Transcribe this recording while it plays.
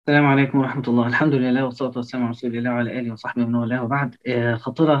السلام عليكم ورحمة الله. الحمد لله والصلاة والسلام على رسول الله وعلى آله وصحبه ومن والاه، وبعد.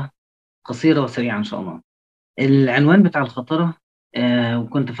 خطيرة قصيرة وسريعة إن شاء الله. العنوان بتاع الخطيرة،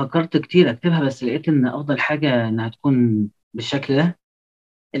 وكنت فكرت كتير أكتبها، بس لقيت إن أفضل حاجة إنها تكون بالشكل ده.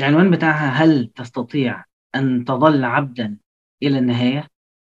 العنوان بتاعها: هل تستطيع أن تظل عبدا إلى النهاية؟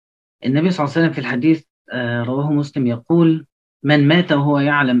 النبي صلى الله عليه وسلم في الحديث رواه مسلم يقول: من مات وهو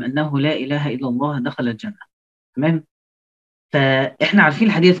يعلم أنه لا إله إلا الله دخل الجنة. تمام. فإحنا عارفين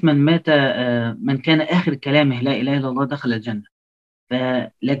الحديث: من مات من كان آخر كلامه لا إله إلا الله دخل الجنة. ف...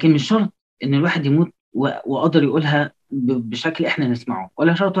 لكن مش شرط إن الواحد يموت وقدر يقولها بشكل إحنا نسمعه،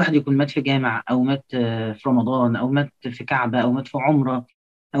 ولا شرط واحد يكون مات في جامع، أو مات في رمضان، أو مات في كعبة، أو مات في عمرة،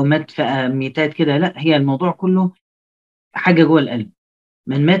 أو مات في ميتات كده. لا، هي الموضوع كله حاجة جوه القلب.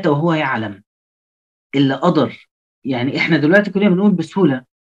 من مات وهو يعلم، اللي قدر. يعني إحنا دلوقتي كلنا بنقول بسهولة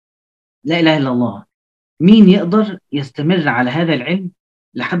لا إله إلا الله. مين يقدر يستمر على هذا العلم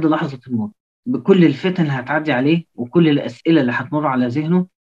لحد لحظة الموت، بكل الفتن اللي هتعدي عليه وكل الأسئلة اللي هتمر على ذهنه؟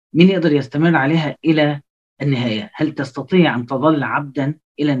 مين يقدر يستمر عليها إلى النهاية؟ هل تستطيع أن تظل عبدا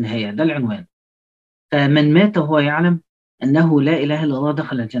إلى النهاية؟ ده العنوان. فمن مات وهو يعلم أنه لا إله إلا الله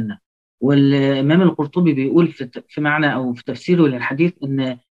دخل الجنة. والإمام القرطبي بيقول في معنى أو في تفسيره للحديث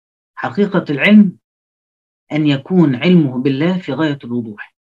أن حقيقة العلم أن يكون علمه بالله في غاية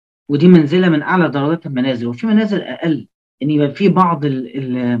الوضوح. ودي منزلة من أعلى درجات المنازل، وفي منازل أقل. إن يبقى في بعض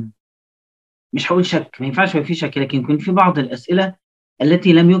مش هقول شك، ما ينفعش يبقى في شك، لكن يكون في بعض الأسئلة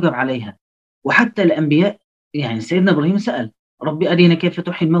التي لم يجب عليها. وحتى الأنبياء، يعني سيدنا إبراهيم سأل: ربي أرني كيف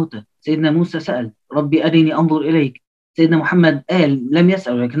تحيي الموتى. سيدنا موسى سأل: ربي أرني أنظر إليك. سيدنا محمد قال، لم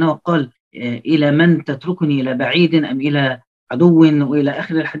يسأل ولكنه قال: إلى من تتركني، إلى بعيد أم إلى عدو، وإلى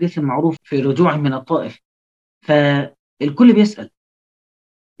آخر الحديث المعروف في رجوعه من الطائف. فالكل بيسأل،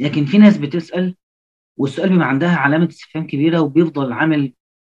 لكن في ناس بتسأل والسؤال بيبقى عندها علامة استفهام كبيرة، وبيفضل عامل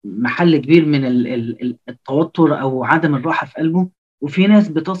محل كبير من التوتر أو عدم الراحة في قلبه. وفي ناس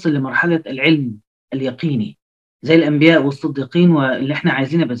بتصل لمرحلة العلم اليقيني، زي الأنبياء والصديقين، واللي احنا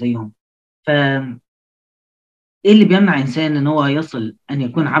عايزين نبقى زيهم. فإيه اللي بيمنع إنسان إن هو يصل أن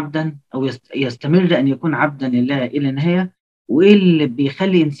يكون عبدا، أو يستمر أن يكون عبدا لله إلى النهاية؟ وإيه اللي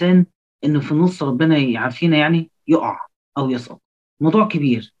بيخلي إنسان إنه في النص ربنا يعافينا يعني يقع أو يسقط؟ موضوع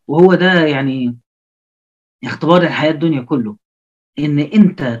كبير، وهو ده يعني اختبار الحياة الدنيا كله. ان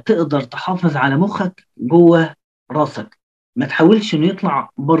انت تقدر تحافظ على مخك جوه راسك، ما تحاولش انه يطلع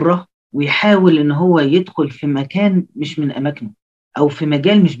بره ويحاول ان هو يدخل في مكان مش من اماكنه، او في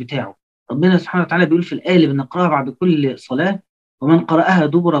مجال مش بتاعه. ربنا سبحانه وتعالى بيقول في الآية اللي بنقراها بعد كل صلاة: ومن قرأها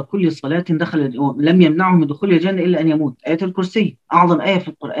دبر كل صلاة دخل لم يمنعه من دخول الجنة إلا أن يموت. آية الكرسي أعظم آية في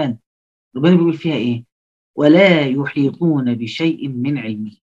القرآن. ربنا بيقول فيها إيه؟ ولا يحيطون بشيء من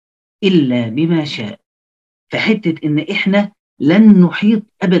علمه إلا بما شاء. فحتة إن إحنا لن نحيط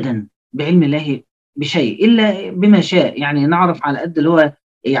أبدا بعلم الله بشيء إلا بما شاء. يعني نعرف على قد اللي هو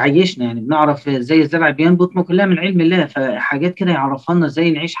يعيشنا، يعني بنعرف زي الزرع بينبت، ما كلها من علم الله. فحاجات كده يعرفها لنا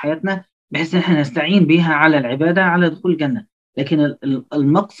ازاي نعيش حياتنا، بحيث ان احنا نستعين بيها على العبادة على دخول الجنة. لكن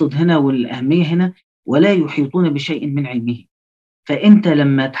المقصد هنا والأهمية هنا: ولا يحيطون بشيء من علمه. فأنت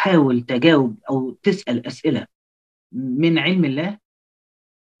لما تحاول تجاوب أو تسأل أسئلة من علم الله،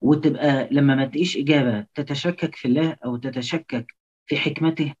 وتبقى لما ما تلاقيش إجابة تتشكك في الله، أو تتشكك في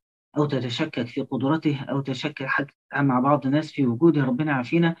حكمته، أو تتشكك في قدرته، أو تتشكك حتى مع بعض الناس في وجوده، ربنا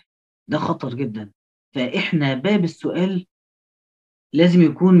عافينا. ده خطر جدا. فإحنا باب السؤال لازم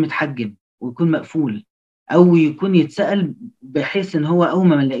يكون متحجم ويكون مقفول، أو يكون يتسأل بحيث إن هو أول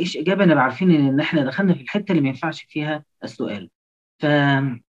ما نلاقيش إجابة نبقى عارفين إن إحنا دخلنا في الحتة اللي ما ينفعش فيها السؤال.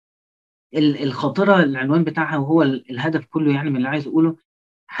 فالخاطرة العنوان بتاعها وهو الهدف كله يعني من اللي عايز أقوله: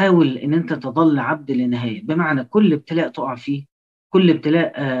 حاول ان انت تظل عبد للنهايه. بمعنى كل ابتلاء تقع فيه، كل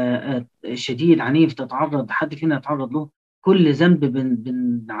ابتلاء شديد عنيف تتعرض حد فينا يتعرض له، كل ذنب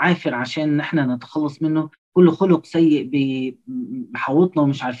بنعافر عشان احنا نتخلص منه، كل خلق سيء بيحوطنا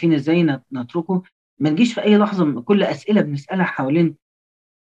ومش عارفين ازاي نتركه. ما نجيش في اي لحظه كل اسئله بنسالها حوالين: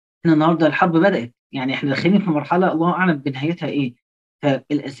 احنا النهارده الحرب بدات، يعني احنا داخلين في مرحله الله اعلم بنهايتها ايه.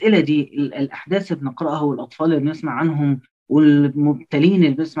 فالاسئله دي، الاحداث اللي بنقراها، والاطفال اللي بنسمع عنهم، والمبتلين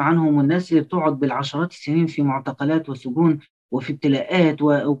اللي بنسمع عنهم، والناس اللي بتقعد بالعشرات السنين في معتقلات وسجون وفي ابتلاءات،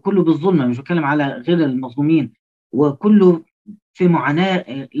 وكله بالظلم، مش بتكلم على غير المظلومين، وكله في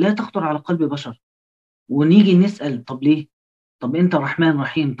معاناه لا تخطر على قلب بشر. ونيجي نسال: طب ليه؟ طب انت رحمن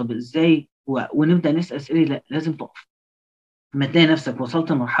رحيم، طب ازاي؟ ونبدا نسال اسئله. لا، لازم تقف. لما تلاقي نفسك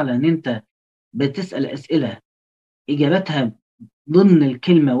وصلت لمرحله ان انت بتسال اسئله اجابتها ضمن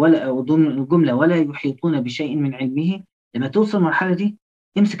الكلمة ولا أو ضمن الجملة: ولا يحيطون بشيء من علمه، لما توصل المرحلة دي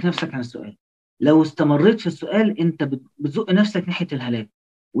امسك نفسك عن السؤال. لو استمريت في السؤال أنت بتزق نفسك ناحية الهلاك.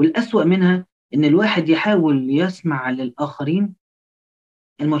 والأسوأ منها إن الواحد يحاول يسمع للآخرين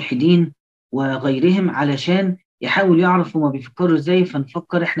الملحدين وغيرهم علشان يحاول يعرف هما بيفكروا ازاي،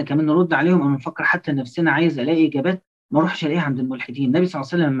 فنفكر احنا كمان نرد عليهم، او نفكر حتى نفسنا عايز الاقي اجابات ما اروحش الاقيها عند الملحدين. النبي صلى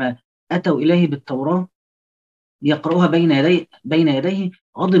الله عليه وسلم لما اتوا اليه بالتوراه يقرأها بين يديه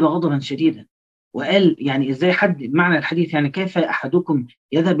غضب غضبا شديدا، وقال يعني ازاي حد، معنى الحديث يعني كيف احدكم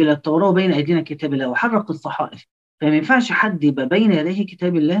يذهب الى التوراة وبين ايدينا كتاب الله وحرق الصحائف. فما ينفعش حد يبقى بين يديه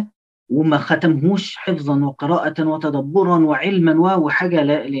كتاب الله وما ختمهوش حفظا وقراءة وتدبرا وعلما وحاجة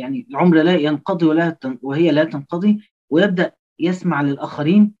لا يعني العمر لا ينقضي وهي لا تنقضي، ويبدأ يسمع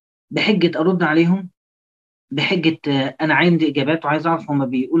للآخرين بحجة أرد عليهم، بحجة أنا عندي إجابات وعايز أعرف هما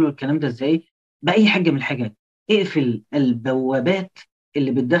بيقولوا الكلام ده إزاي، بأي حاجة من الحاجات. اقفل البوابات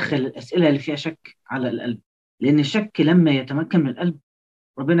اللي بتدخل الأسئلة اللي فيها شك على القلب، لأن الشك لما يتمكن من القلب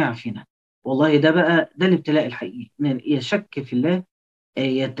ربنا يعافينا. والله ده بقى ده الابتلاء الحقيقي، إن يشك في الله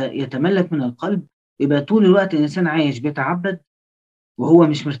يتملك من القلب، يبقى طول الوقت الإنسان عايش بيتعبد وهو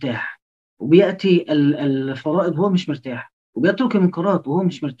مش مرتاح، وبيأتي الفرائض وهو مش مرتاح، وبيترك المنكرات وهو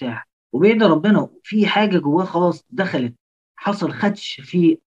مش مرتاح، وبيدعي ربنا في حاجة جواه خلاص دخلت، حصل خدش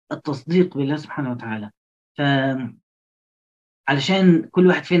في التصديق بالله سبحانه وتعالى. فعلشان كل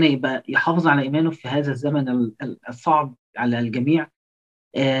واحد فينا يبقى يحافظ على إيمانه في هذا الزمن الصعب على الجميع،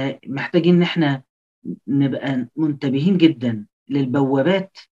 محتاجين إن احنا نبقى منتبهين جدا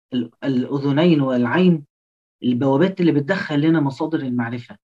للبوابات، الأذنين والعين، البوابات اللي بتدخل لنا مصادر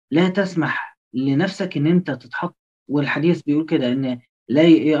المعرفة. لا تسمح لنفسك ان انت تتحط، والحديث بيقول كده ان لا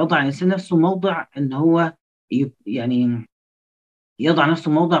يضع الانسان نفسه موضع ان هو يعني يضع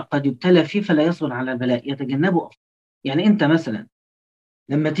نفسه موضع قد يبتلى فيه فلا يصبر على البلاء يتجنبه أفضل. يعني انت مثلا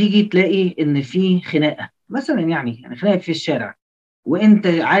لما تيجي تلاقي ان في خناقة مثلا، يعني خناقة في الشارع، وانت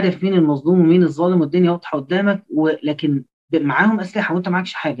عارف مين المظلوم ومين الظالم والدنيا واضحه قدامك، ولكن معاهم اسلحه وانت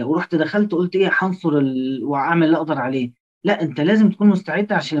معكش حاجه، ورحت دخلت قلت ايه هنصر واعمل اللي اقدر عليه. لا، انت لازم تكون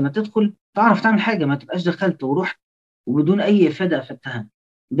مستعد عشان لما تدخل تعرف تعمل حاجه، ما تبقاش دخلت ورحت وبدون اي افاده افدتها.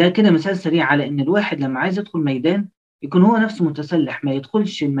 ده كده مثال سريع على ان الواحد لما عايز يدخل ميدان يكون هو نفسه متسلح، ما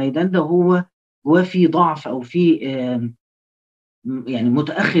يدخلش الميدان ده وهو هو في ضعف او في يعني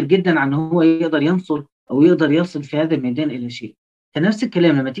متأخر جدا عن هو يقدر ينصر أو يقدر يصل في هذا الميدان إلى شيء. فنفس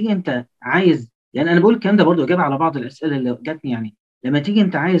الكلام لما تيجي أنت عايز، يعني أنا بقول الكلام ده برضو إجابة على بعض الأسئلة اللي جاتني، يعني لما تيجي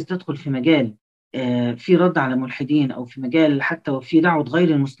أنت عايز تدخل في مجال في رد على ملحدين، أو في مجال حتى وفي دعوة غير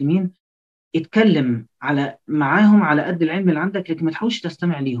المسلمين، اتكلم معاهم على قد العلم اللي عندك، لكن ما تحاولش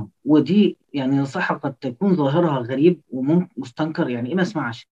تستمع ليهم. ودي يعني نصيحة قد تكون ظاهرها غريب وممكن مستنكر، يعني ايه ما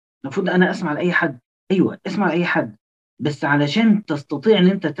اسمعش؟ المفروض انا اسمع لاي حد؟ ايوه اسمع لاي حد، بس علشان تستطيع ان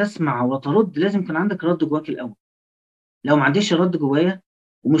انت تسمع وترد لازم يكون عندك رد جواك الاول. لو ما عنديش رد جوايا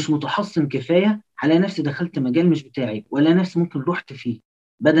ومش متحصن كفاية، هلاقي نفسي دخلت مجال مش بتاعي، ولا نفسي ممكن رحت فيه،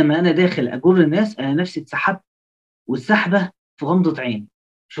 بدل ما انا داخل اجر الناس انا نفسي اتسحبت. والسحبة في غمضة عين،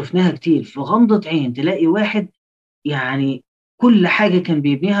 شفناها كتير، في غمضة عين تلاقي واحد يعني كل حاجة كان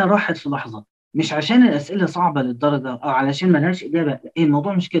بيبنيها راحت في لحظة، مش عشان الأسئلة صعبة للدرجة أو علشان ملهاش إجابة، لا،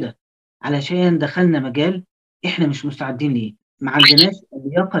 الموضوع مش كده، علشان دخلنا مجال إحنا مش مستعدين ليه، ما عندناش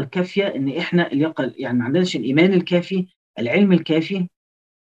اللياقة الكافية، إن إحنا اللياقة يعني ما عندناش الإيمان الكافي، العلم الكافي،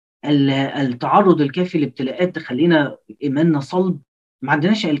 التعرض الكافي لابتلاءات تخلينا إيماننا صلب. ما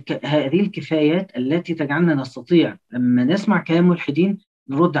عندناش هذه الكفايات التي تجعلنا نستطيع لما نسمع كلام ملحدين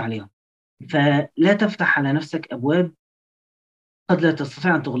نرد عليهم. فلا تفتح على نفسك أبواب قد لا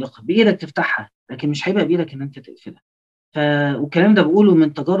تستطيع أن تغلقها. بإيدك تفتحها لكن مش هيبقى بإيدك إن أنت تقفلها. ف... والكلام ده بقوله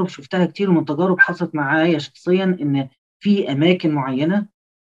من تجارب شفتها كتير، ومن تجارب حصلت معايا شخصيا، إن في أماكن معينة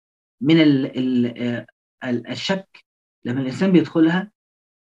من الشك لما الإنسان بيدخلها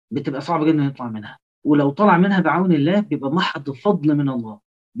بتبقى صعب جدا يطلع منها، ولو طلع منها بعون الله بيبقى محض فضل من الله،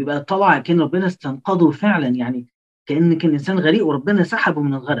 بيبقى طلع كأن ربنا استنقذه فعلا، يعني كأن كان إنسان غريق وربنا سحبه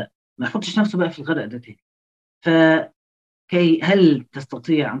من الغرق، ما يحطش نفسه بقى في الغرق ده تاني. هل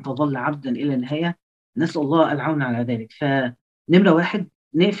تستطيع أن تظل عبدا إلى النهاية؟ نسأل الله العون على ذلك. فنمرة واحد،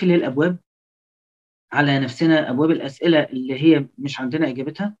 نقفل الأبواب على نفسنا، أبواب الأسئلة اللي هي مش عندنا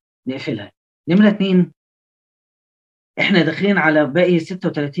إجابتها نقفلها. نمرة اتنين، إحنا داخلين على باقي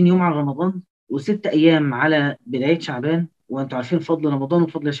 36 يوم على رمضان، وست أيام على بداية شعبان، وأنتوا عارفين فضل رمضان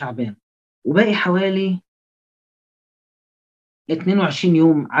وفضل شعبان، وباقي حوالي 22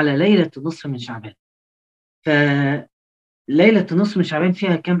 يوم على ليلة النصف من شعبان. ف ليلة النصف من شعبان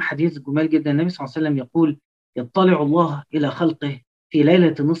فيها كم حديث جمال جدا. النبي صلى الله عليه وسلم يقول: يطلع الله إلى خلقه في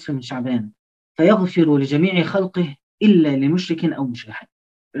ليلة النصف من شعبان فيغفر لجميع خلقه إلا لمشرك أو مشرك.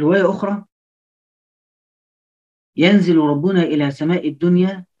 رواية أخرى: ينزل ربنا إلى سماء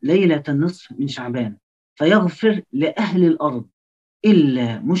الدنيا ليلة النصف من شعبان فيغفر لأهل الأرض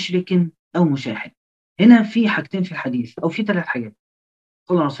إلا مشرك أو مشاحن. هنا في حاجتين في الحديث، أو في 3 حاجات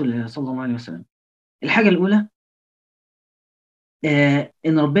قال رسول الله صلى الله عليه وسلم. الحاجة الأولى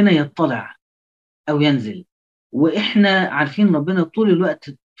إن ربنا يطلع أو ينزل، وإحنا عارفين ربنا طول الوقت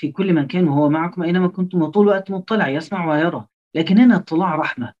في كل مكان وهو معكم أينما كنتم، وطول الوقت مطلع يسمع ويرى. لكن هنا اطلاع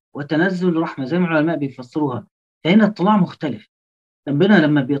رحمة وتنزل رحمة زي ما العلماء بيفسروها. فهنا اطلاع مختلف. ربنا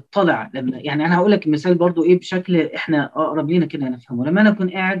لما بيطلع، لما يعني انا هقول لك مثال برضو ايه بشكل احنا اقرب لينا كده نفهمه. لما انا اكون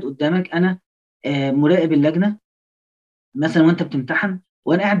قاعد قدامك انا مراقب اللجنه مثلا وانت بتمتحن،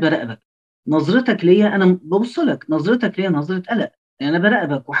 وانا قاعد براقبك، نظرتك ليا انا ببص لك، نظرتك ليا نظره قلق، يعني انا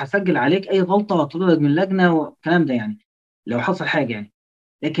براقبك وهسجل عليك اي غلطه وهطردك من اللجنه والكلام ده يعني لو حصل حاجه يعني.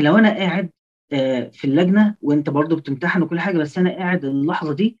 لكن لو انا قاعد في اللجنه وانت برضو بتمتحن وكل حاجه، بس انا قاعد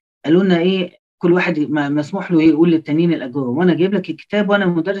اللحظه دي قالوا لنا ايه كل واحد مسموح له ايه يقول للتانيين الاجوبه، وانا جايب لك الكتاب وانا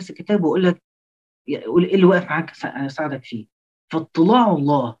مدرس الكتاب واقول لك قول ايه اللي واقف معاك اساعدك فيه. فاطلاع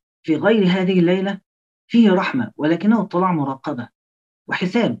الله في غير هذه الليله فيه رحمه، ولكنه اطلاع مراقبه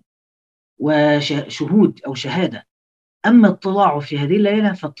وحساب وشهود او شهاده. اما اطلاعه في هذه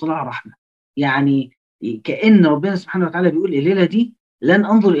الليله فاطلاع رحمه، يعني كأن ربنا سبحانه وتعالى بيقول الليله دي لن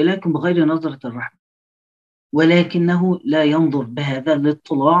انظر اليكم بغير نظره الرحمه، ولكنه لا ينظر بهذا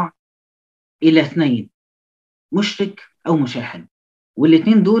الاطلاع الى اثنين، مشرك او مشاحن.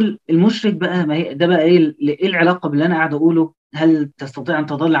 والاثنين دول المشرك بقى، ما هي ده بقى ايه العلاقه باللي انا قاعد اقوله؟ هل تستطيع ان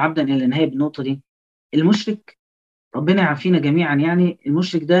تظل عبدا الى النهايه بالنقطه دي؟ المشرك ربنا يعافينا جميعا، يعني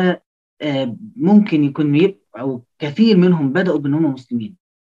المشرك ده ممكن يكون او كثير منهم بداوا بان هم مسلمين،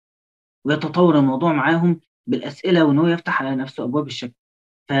 ويتطور الموضوع معاهم بالاسئله وان هو يفتح على نفسه ابواب الشك.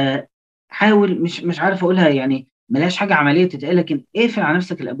 فحاول، مش عارف اقولها يعني ملهاش حاجه عمليه تتقال، لكن اقفل على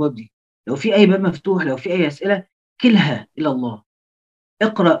نفسك الابواب دي. لو في اي باب مفتوح، لو في اي اسئله، كلها الى الله.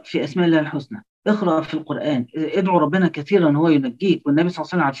 اقرا في اسماء الله الحسنى، اقرا في القران، ادعو ربنا كثيرا ان هو ينجيك. والنبي صلى الله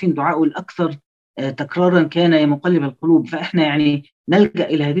عليه وسلم عارفين دعاءه الاكثر تكرارا كان يا مقلب القلوب. فاحنا يعني نلجا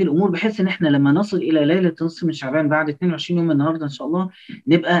الى هذه الامور بحيث ان احنا لما نصل الى ليله نصف من شعبان بعد 22 يوم من النهارده ان شاء الله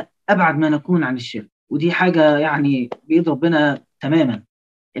نبقى ابعد ما نكون عن الشرك، ودي حاجه يعني بايد ربنا تماما.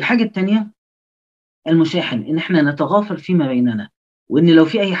 الحاجه الثانيه المشاحن، ان احنا نتغافل فيما بيننا، وان لو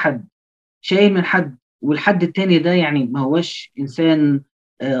في اي حد شايل من حد والحد التاني ده يعني ما هوش انسان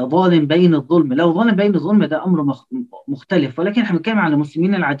ظالم بين الظلم. لو ظالم بين الظلم ده امر مختلف، ولكن احنا بنتكلم على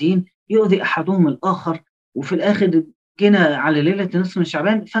المسلمين العاديين يؤذي احدهم الاخر، وفي الاخر جينا على ليله نصف من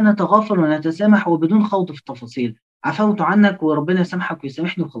شعبان فنتغافر ونتسامح وبدون خوض في التفاصيل. عفوت عنك وربنا يسامحك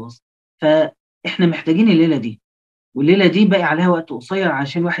ويسامحني وخلاص. فاحنا محتاجين الليله دي، والليله دي باقي عليها وقت قصير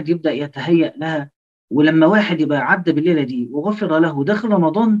عشان واحد يبدا يتهيأ لها. ولما واحد يبقى عدى بالليله دي وغفر له داخل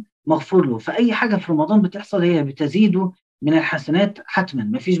رمضان مغفور له، فاي حاجه في رمضان بتحصل هي بتزيده من الحسنات حتما،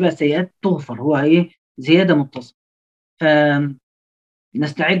 مفيش بقى سيئات تغفر، هو ايه زياده متصله.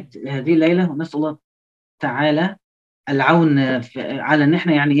 فنستعد لهذه الليله ونسال الله تعالى العون على ان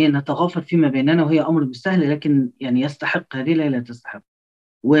احنا يعني ايه نتغافر فيما بيننا، وهي امر مش سهل لكن يعني يستحق، هذه الليله تستحق.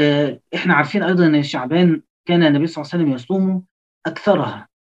 واحنا عارفين ايضا ان شعبان كان النبي صلى الله عليه وسلم يصوم اكثرها،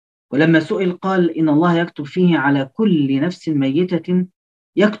 ولما سئل قال إن الله يكتب فيه على كل نفس ميتة،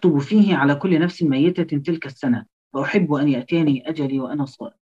 يكتب فيه على كل نفس ميتة تلك السنة، فأحب أن يأتيني أجلي وأنا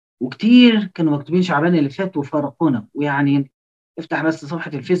صائم. وكتير كانوا مكتوبين شعبان اللي فات وفارقونا، ويعني افتح بس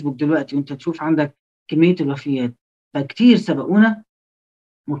صفحة الفيسبوك دلوقتي وانت تشوف عندك كمية الوفيات. فكتير سبقونا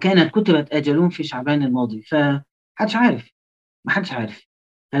وكانت كتبت أجلهم في شعبان الماضي، فمحدش عارف، محدش عارف.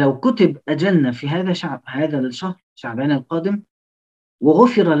 فلو كتب أجلنا في هذا الشهر شعبان القادم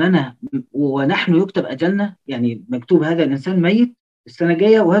وغفر لنا ونحن يكتب أجلنا، يعني مكتوب هذا الإنسان ميت السنة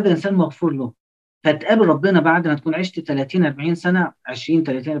الجاية وهذا الإنسان مغفور له، فتقابل ربنا بعد ما تكون عشت 30 40 سنة، 20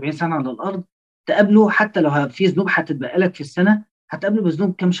 30 40 سنة على الأرض، تقابله حتى لو في ذنوب هتتبقى لك في السنة، هتقابله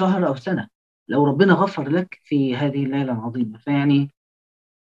بذنوب كام شهر أو سنة لو ربنا غفر لك في هذه الليلة العظيمة. فيعني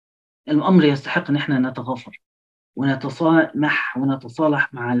الأمر يستحق إن احنا نتغافر ونتصالح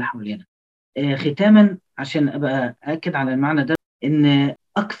ونتصالح مع اللي حوالينا. ختاما عشان أبقى أكد على المعنى ده، إن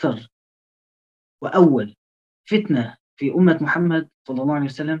أكثر وأول فتنة في أمة محمد صلى الله عليه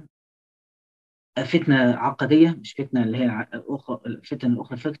وسلم فتنة عقدية، مش فتنة اللي هي الفتن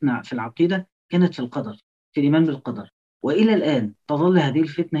الأخرى، فتنة في العقيدة كانت في القدر، في الإيمان بالقدر. وإلى الآن تظل هذه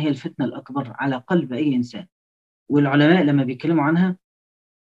الفتنة هي الفتنة الأكبر على قلب أي إنسان. والعلماء لما بيتكلموا عنها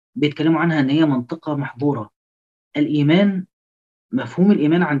بيتكلموا عنها أن هي منطقة محظورة. الإيمان، مفهوم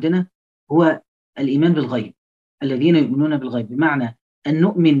الإيمان عندنا هو الإيمان بالغيب، الذين يؤمنون بالغيب، بمعنى أن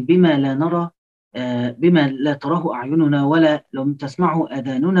نؤمن بما لا نرى، بما لا تراه أعيننا ولا لم تسمعه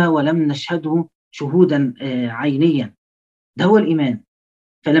آذاننا ولم نشهده شهودا عينيا. ده هو الإيمان.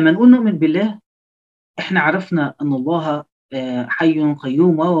 فلما نقول نؤمن بالله، احنا عرفنا أن الله حي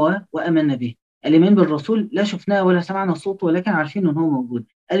قيوم وآمنا به. الإيمان بالرسول لا شفناه ولا سمعنا صوته، ولكن عارفين إن هو موجود.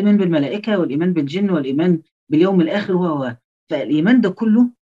 الإيمان بالملائكة والإيمان بالجن والإيمان باليوم الآخر فالإيمان ده كله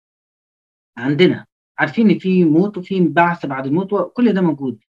عندنا، عارفين إن في موت وفي بعث بعد الموت وكل ده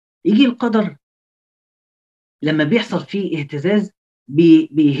موجود. يجي القدر لما بيحصل فيه اهتزاز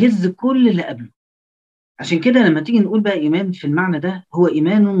بيهز كل اللي قبله. عشان كده لما تيجي نقول بقى إيمان في المعنى ده، هو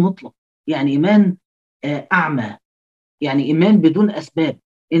إيمان مطلق، يعني إيمان أعمى، يعني إيمان بدون أسباب.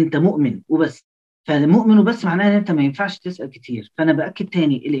 أنت مؤمن وبس. فمؤمن وبس معناها إن أنت ما ينفعش تسأل كتير. فأنا بأكد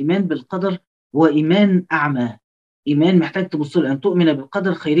تاني، الإيمان بالقدر هو إيمان أعمى، إيمان محتاج تبص له، أن تؤمن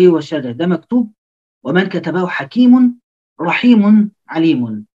بالقدر خيره وشره، ده مكتوب. ومن كتبه حكيم رحيم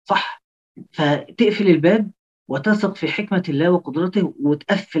عليم، صح. فتقفل الباب وتثق في حكمة الله وقدرته،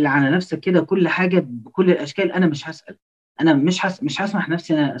 وتقفل على نفسك كده كل حاجة بكل الأشكال. أنا مش هسأل، أنا مش هسمح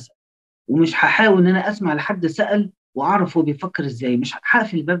نفسي إن أنا أسأل، ومش هحاول إن أنا أسمع لحد سأل وأعرف هو بيفكر إزاي. مش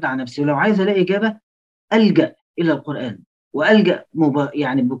هقفل الباب ده على نفسي. ولو عايز ألاقي إجابة ألجأ إلى القرآن، وألجأ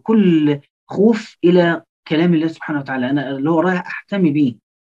يعني بكل خوف إلى كلام الله سبحانه وتعالى. أنا اللي هو رايح أحتمي بيه،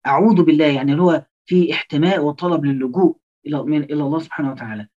 أعوذ بالله، يعني اللي هو في احتماء وطلب للجوء إلى الله سبحانه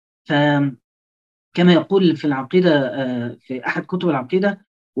وتعالى. فكما يقول في العقيدة، في أحد كتب العقيدة: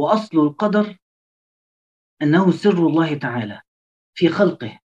 وأصل القدر أنه سر الله تعالى في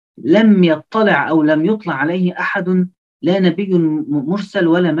خلقه، لم يطلع أو لم يطلع عليه أحد، لا نبي مرسل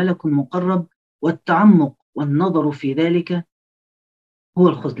ولا ملك مقرب. والتعمق والنظر في ذلك هو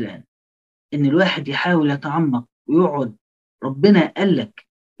الخذلان. إن الواحد يحاول يتعمق ويقعد. ربنا قال لك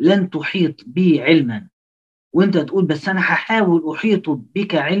لن تحيط بي علما، وانت تقول بس انا هحاول احيط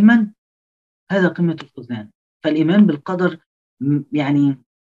بك علما، هذا قمة الخذلان. فالإيمان بالقدر يعني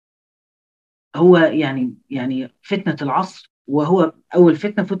هو يعني فتنة العصر، وهو أول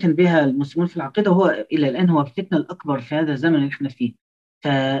فتنة فتن بها المسلمون في العقيدة، وهو إلى الآن هو الفتنة الأكبر في هذا الزمن اللي احنا فيه.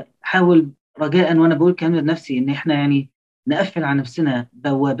 فحاول رجاء، وأنا بقول كلام لنفسي، إن احنا يعني نقفل على نفسنا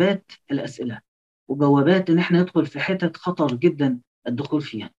بوابات الأسئلة، وبوابات إن احنا ندخل في حتت خطر جدا الدخول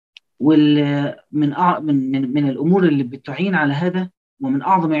فيها. من الأمور اللي بتعين على هذا، ومن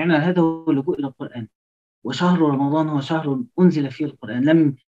أعظم يعين على هذا، هو اللجوء إلى القرآن. وشهر رمضان هو شهر أنزل فيه القرآن،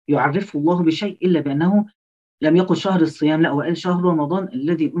 لم يعرفه الله بشيء إلا بأنه لم يقل شهر الصيام، لا، وقال شهر رمضان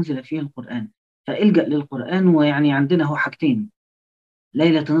الذي أنزل فيه القرآن. فالجأ للقرآن. ويعني عندنا هو حاجتين: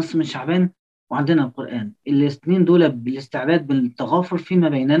 ليلة نصف من شعبان، وعندنا القرآن. الاثنين دول بالاستعداد بالتغافر فيما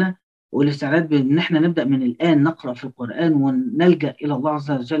بيننا، والاستعداد بان احنا نبدأ من الآن نقرأ في القرآن، ونلجأ إلى الله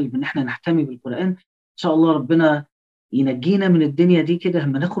عز وجل بان احنا نحتمي بالقرآن. إن شاء الله ربنا ينجينا من الدنيا دي كده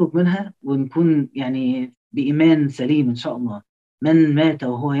لما نخرج منها، ونكون يعني بإيمان سليم إن شاء الله. من مات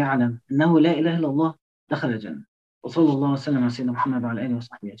وهو يعلم أنه لا إله إلا الله دخل الجنة. وصلى الله وسلم على سيدنا محمد وعلى آله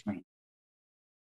وصحبه أجمعين.